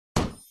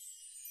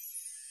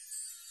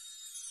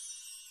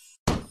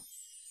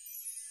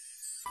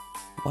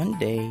One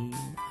day,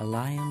 a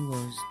lion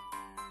was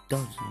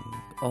dozing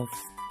off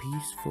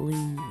peacefully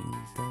in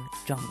the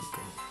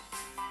jungle.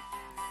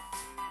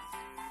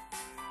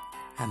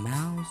 A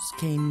mouse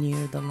came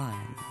near the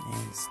lion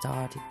and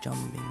started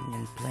jumping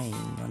and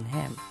playing on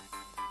him.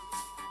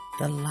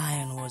 The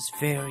lion was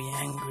very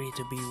angry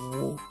to be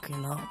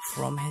woken up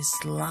from his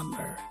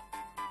slumber.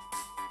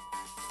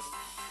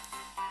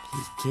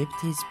 He kept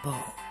his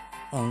paw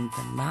on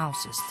the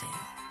mouse's tail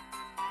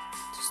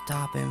to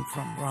stop him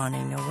from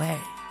running away.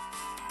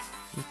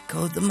 He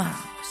caught the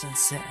mouse and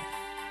said,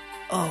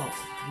 "Oh,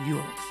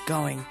 you're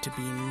going to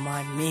be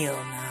my meal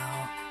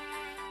now.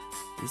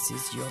 This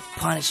is your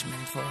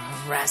punishment for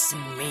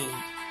harassing me."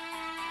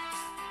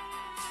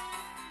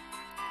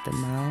 The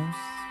mouse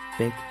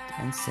begged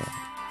and said,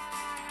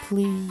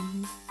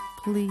 "Please,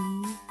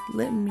 please,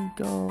 let me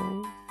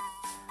go.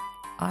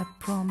 I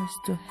promise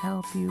to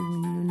help you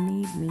when you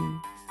need me."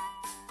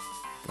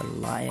 The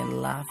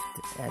lion laughed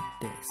at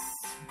this,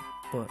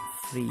 but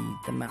freed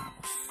the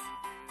mouse.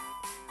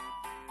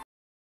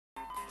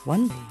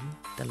 One day,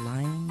 the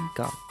lion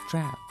got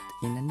trapped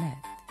in a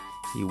net.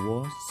 He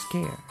was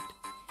scared.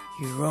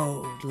 He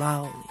roared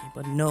loudly,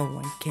 but no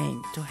one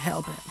came to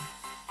help him.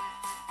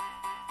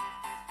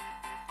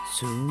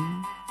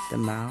 Soon, the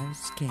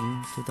mouse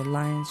came to the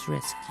lion's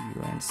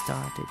rescue and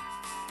started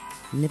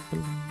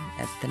nibbling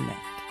at the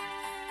neck.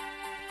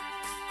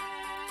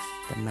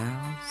 The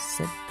mouse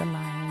set the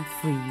lion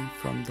free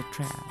from the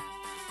trap,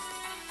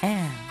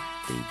 and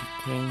they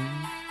became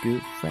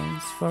good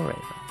friends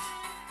forever.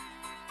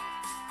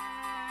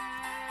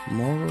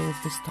 Moral of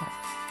the story: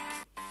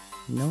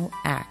 no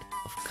act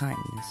of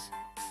kindness,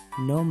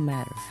 no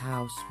matter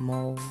how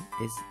small,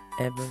 is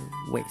ever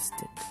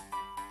wasted.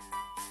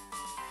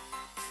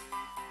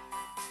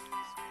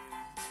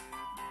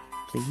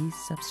 Please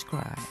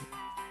subscribe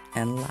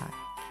and like.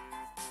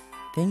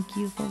 Thank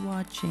you for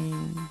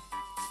watching.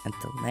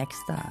 Until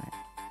next time.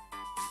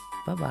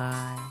 Bye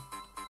bye.